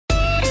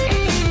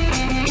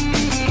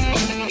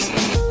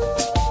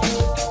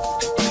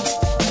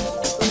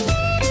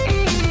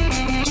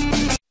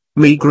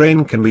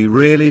Migraine can be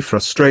really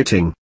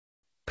frustrating.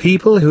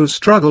 People who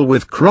struggle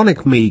with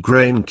chronic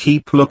migraine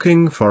keep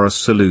looking for a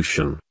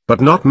solution,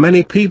 but not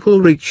many people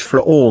reach for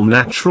all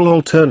natural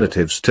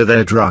alternatives to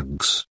their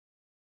drugs.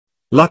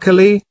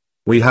 Luckily,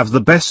 we have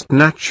the best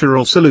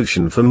natural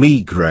solution for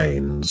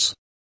migraines.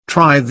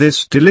 Try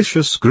this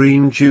delicious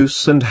green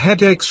juice and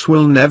headaches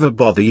will never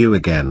bother you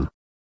again.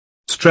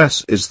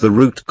 Stress is the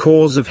root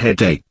cause of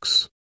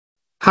headaches.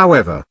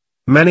 However,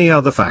 many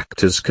other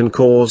factors can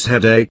cause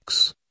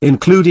headaches,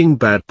 including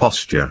bad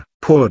posture,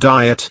 poor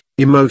diet,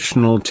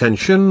 emotional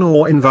tension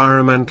or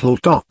environmental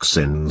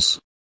toxins.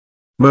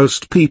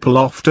 Most people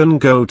often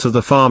go to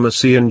the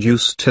pharmacy and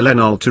use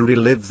Tylenol to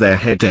relieve their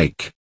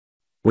headache.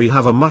 We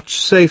have a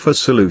much safer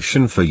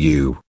solution for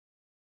you.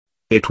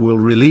 It will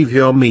relieve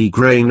your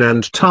migraine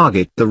and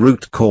target the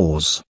root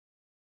cause.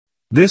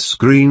 This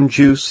green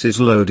juice is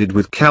loaded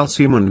with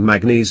calcium and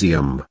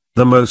magnesium,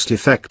 the most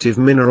effective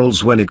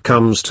minerals when it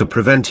comes to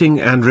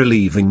preventing and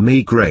relieving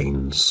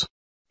migraines.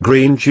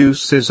 Green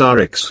juices are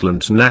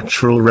excellent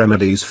natural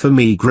remedies for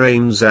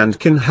migraines and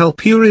can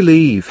help you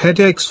relieve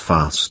headaches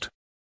fast.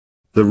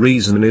 The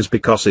reason is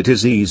because it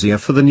is easier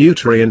for the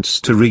nutrients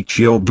to reach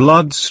your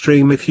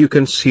bloodstream if you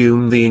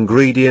consume the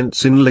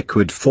ingredients in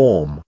liquid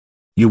form.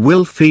 You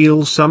will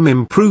feel some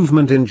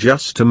improvement in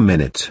just a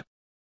minute.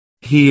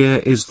 Here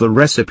is the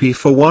recipe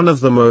for one of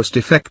the most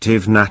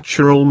effective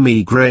natural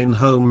migraine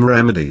home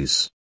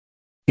remedies.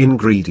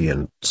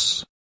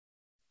 Ingredients: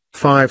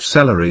 5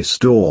 celery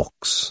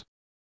stalks,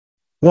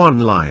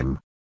 1 lime,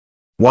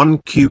 1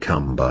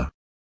 cucumber,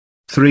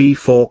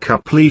 3/4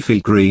 cup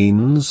leafy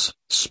greens,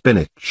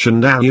 spinach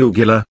and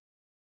arugula,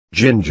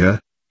 ginger,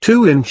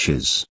 2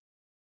 inches,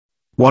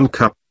 1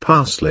 cup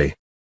parsley,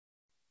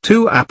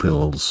 2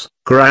 apples,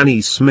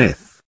 Granny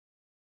Smith.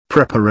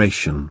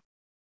 Preparation: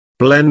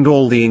 blend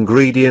all the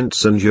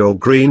ingredients and your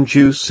green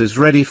juice is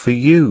ready for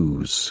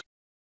use.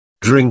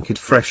 Drink it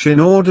fresh in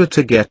order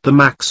to get the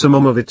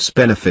maximum of its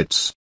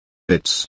benefits.